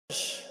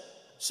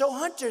So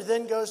Hunter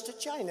then goes to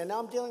China. Now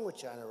I'm dealing with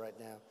China right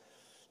now.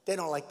 They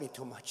don't like me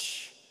too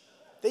much.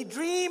 They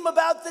dream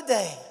about the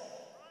day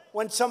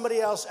when somebody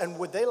else, and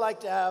would they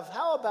like to have,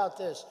 how about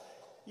this?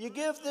 You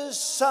give this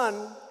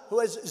son, who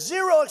has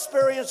zero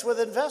experience with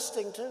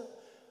investing too,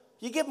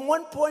 you give him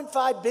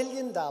 $1.5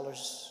 billion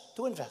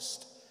to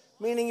invest,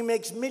 meaning he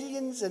makes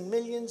millions and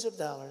millions of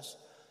dollars,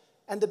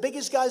 and the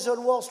biggest guys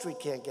on Wall Street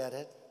can't get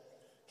it.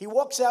 He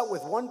walks out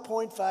with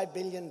 $1.5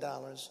 billion,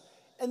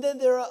 and then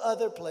there are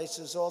other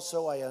places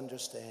also, I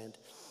understand.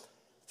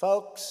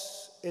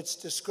 Folks, it's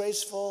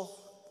disgraceful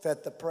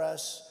that the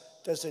press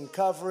doesn't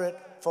cover it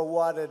for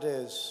what it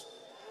is.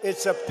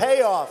 It's a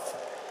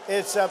payoff.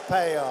 It's a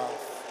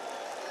payoff.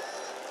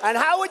 And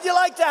how would you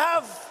like to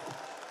have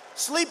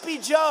Sleepy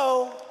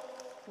Joe,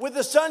 with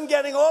the son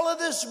getting all of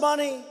this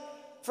money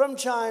from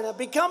China,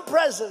 become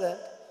president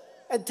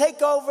and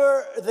take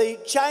over the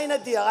China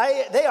deal?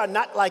 They are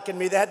not liking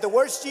me. They had the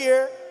worst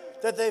year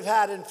that they've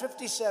had in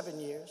 57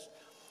 years.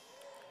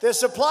 Their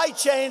supply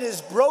chain is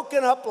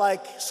broken up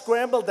like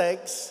scrambled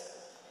eggs.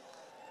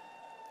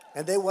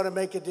 And they want to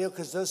make a deal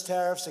because those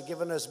tariffs are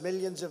giving us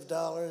millions of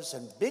dollars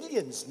and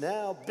billions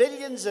now,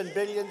 billions and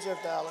billions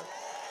of dollars.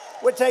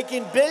 We're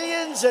taking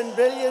billions and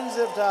billions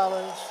of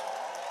dollars.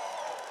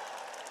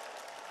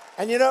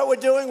 And you know what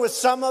we're doing with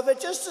some of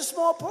it? Just a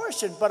small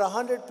portion, but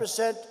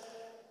 100%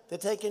 they're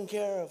taken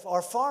care of.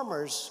 Our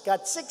farmers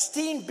got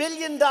 $16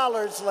 billion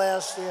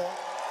last year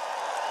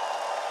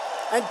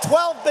and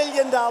 $12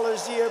 billion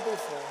the year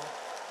before.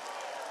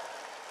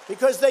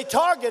 Because they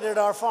targeted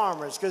our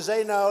farmers, because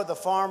they know the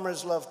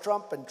farmers love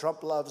Trump and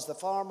Trump loves the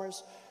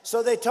farmers.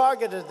 So they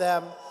targeted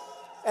them,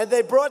 and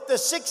they brought the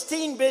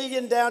 $16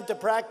 billion down to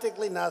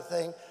practically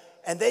nothing.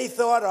 And they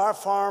thought our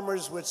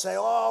farmers would say,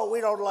 oh,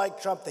 we don't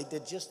like Trump. They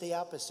did just the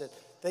opposite.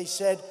 They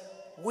said,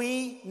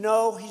 we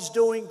know he's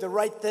doing the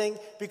right thing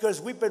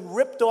because we've been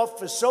ripped off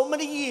for so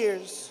many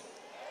years.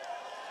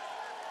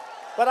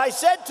 But I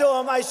said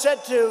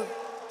to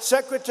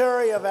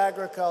Secretary of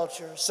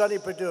Agriculture, Sonny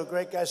Perdue, a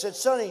great guy, I said,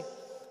 Sonny,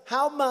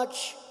 how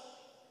much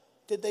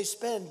did they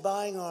spend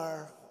buying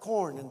our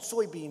corn and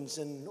soybeans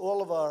and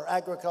all of our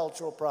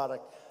agricultural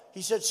product?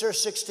 He said, sir,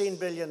 $16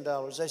 billion.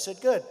 I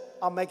said, good,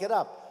 I'll make it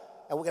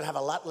up. And we're going to have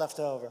a lot left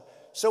over.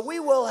 So we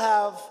will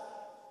have,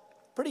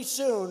 pretty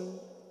soon,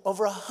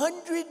 over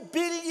 $100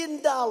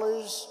 billion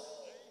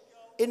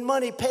in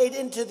money paid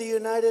into the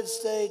United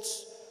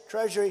States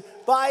Treasury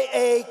by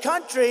a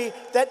country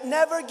that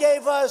never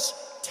gave us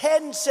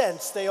 10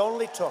 cents. They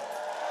only took.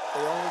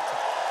 They only took.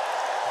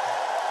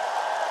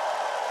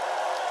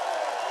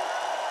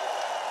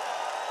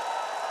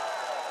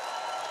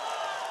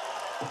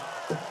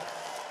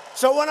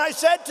 So when I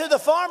said to the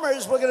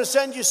farmers, we're going to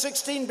send you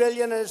 $16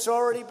 billion, and it's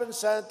already been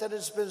sent, and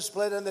it's been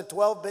split into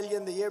 $12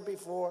 billion the year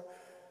before.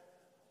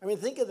 I mean,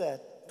 think of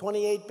that,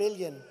 $28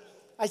 billion.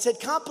 I said,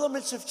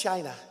 compliments of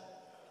China.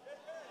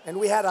 And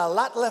we had a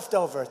lot left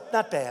over.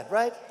 Not bad,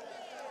 right?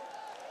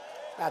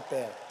 Not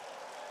bad.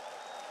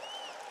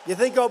 You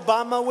think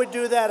Obama would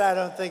do that? I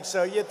don't think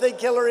so. You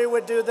think Hillary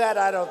would do that?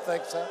 I don't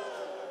think so.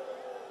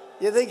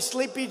 You think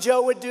Sleepy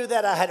Joe would do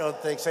that? I don't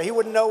think so. He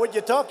wouldn't know what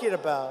you're talking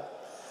about.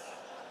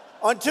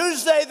 On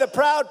Tuesday, the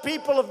proud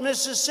people of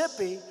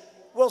Mississippi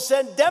will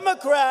send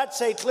Democrats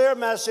a clear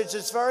message.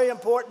 It's very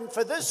important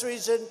for this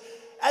reason,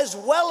 as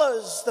well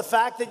as the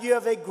fact that you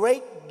have a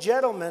great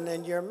gentleman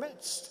in your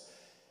midst.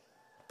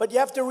 But you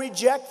have to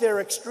reject their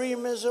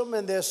extremism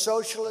and their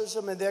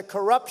socialism and their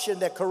corruption.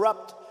 They're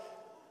corrupt.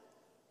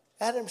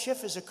 Adam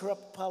Schiff is a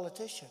corrupt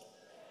politician.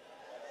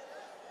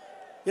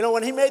 You know,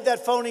 when he made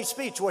that phony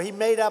speech where he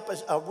made up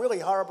a really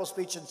horrible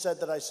speech and said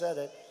that I said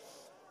it,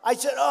 I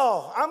said,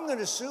 oh, I'm going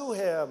to sue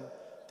him.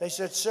 They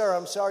said, sir,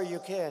 I'm sorry, you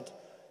can't.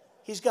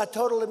 He's got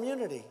total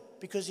immunity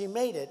because he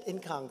made it in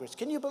Congress.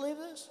 Can you believe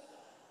this?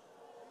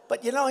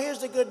 But you know, here's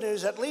the good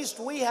news. At least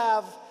we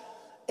have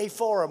a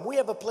forum. We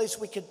have a place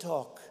we can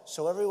talk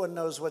so everyone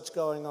knows what's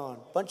going on.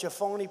 Bunch of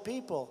phony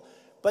people.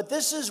 But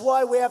this is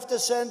why we have to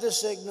send a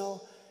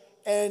signal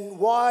and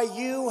why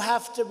you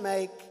have to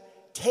make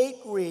Tate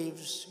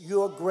Reeves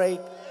your great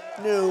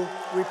new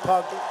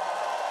Republican,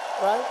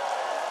 right?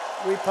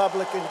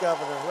 Republican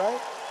governor,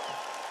 right?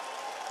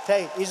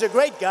 Tate, he's a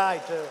great guy,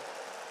 too.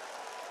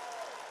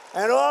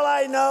 And all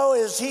I know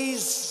is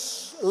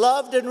he's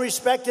loved and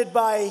respected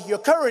by your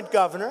current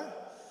governor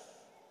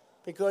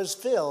because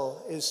Phil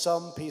is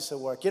some piece of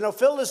work. You know,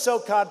 Phil is so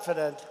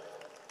confident.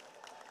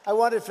 I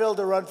wanted Phil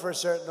to run for a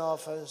certain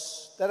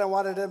office. Then I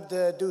wanted him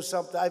to do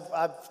something.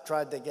 I've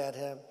tried to get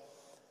him.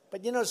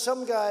 But, you know,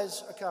 some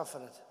guys are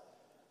confident.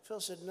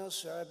 Phil said, no,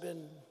 sir, I've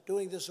been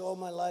doing this all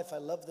my life. I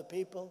love the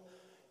people.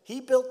 He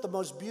built the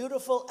most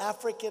beautiful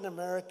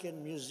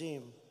African-American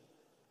museum.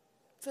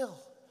 Phil,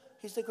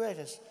 he's the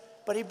greatest.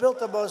 But he built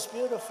the most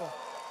beautiful.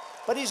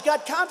 But he's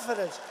got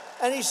confidence.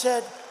 And he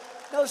said,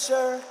 no,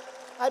 sir,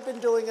 I've been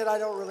doing it. I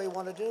don't really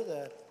want to do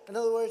that. In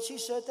other words, he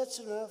said, that's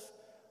enough.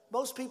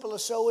 Most people are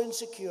so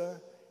insecure.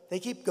 They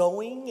keep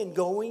going and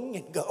going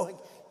and going.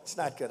 It's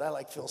not good. I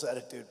like Phil's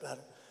attitude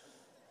better.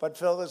 But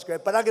Phil is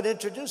great. But I'm going to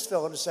introduce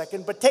Phil in a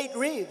second. But Tate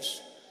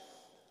Reeves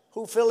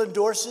who Phil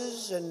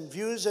endorses and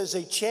views as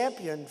a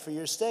champion for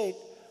your state,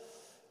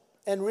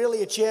 and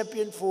really a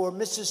champion for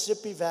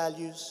Mississippi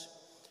values.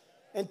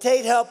 And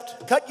Tate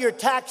helped cut your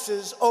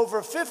taxes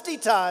over 50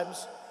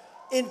 times,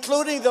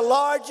 including the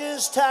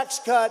largest tax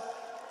cut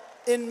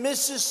in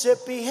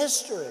Mississippi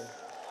history.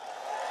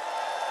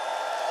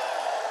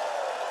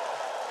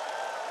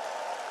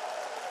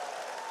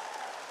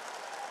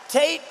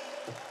 Tate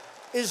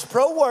is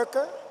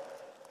pro-worker,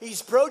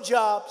 he's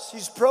pro-jobs,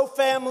 he's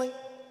pro-family,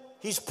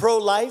 he's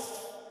pro-life.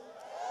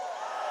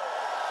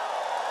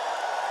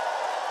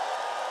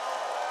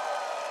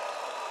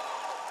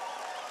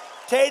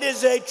 Tate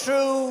is a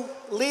true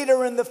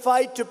leader in the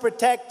fight to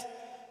protect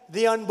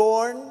the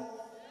unborn, which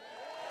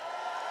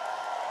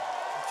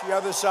the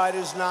other side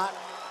is not.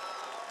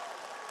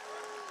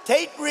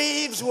 Tate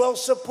Reeves will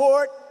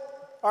support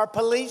our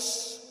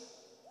police,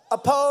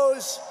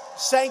 oppose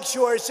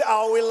sanctuary.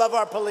 Oh, we love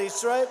our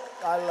police, right?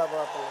 I love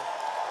our police.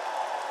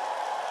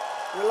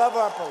 We love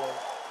our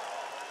police.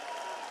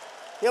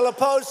 He'll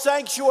oppose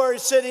sanctuary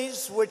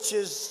cities, which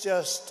is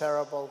just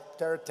terrible.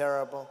 They're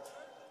terrible.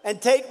 And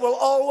Tate will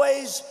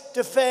always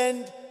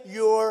defend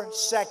your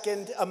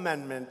Second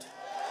Amendment.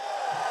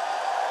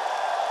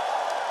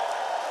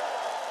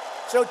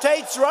 So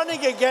Tate's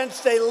running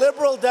against a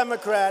liberal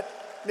Democrat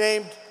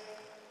named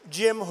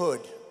Jim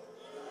Hood.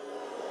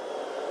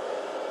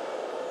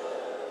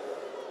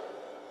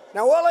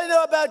 Now, all I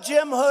know about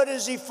Jim Hood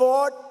is he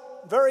fought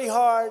very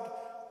hard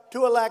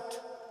to elect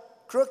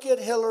crooked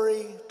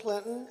Hillary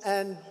Clinton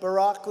and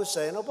Barack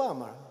Hussein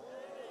Obama.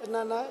 Isn't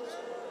that nice?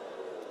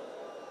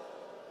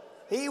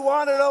 He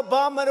wanted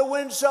Obama to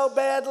win so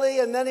badly,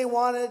 and then he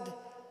wanted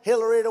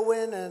Hillary to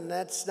win, and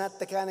that's not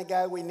the kind of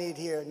guy we need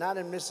here, not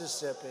in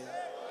Mississippi.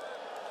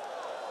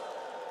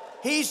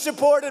 He's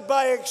supported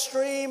by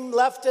extreme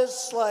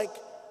leftists like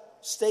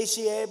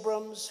Stacey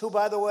Abrams, who,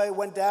 by the way,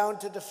 went down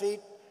to defeat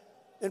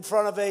in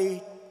front of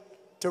a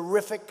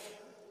terrific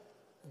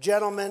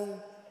gentleman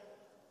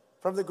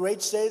from the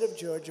great state of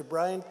Georgia,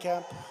 Brian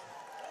Kemp.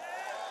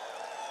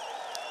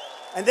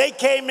 And they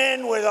came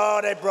in with,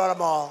 they brought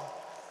them all.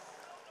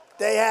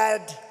 They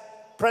had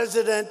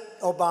President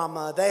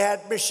Obama. They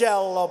had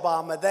Michelle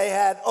Obama. They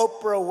had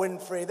Oprah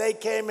Winfrey. They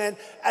came in,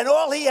 and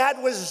all he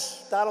had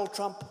was Donald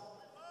Trump.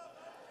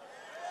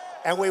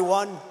 And we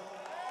won.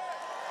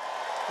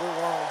 We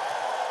won.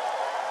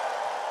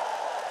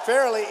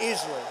 Fairly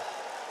easily.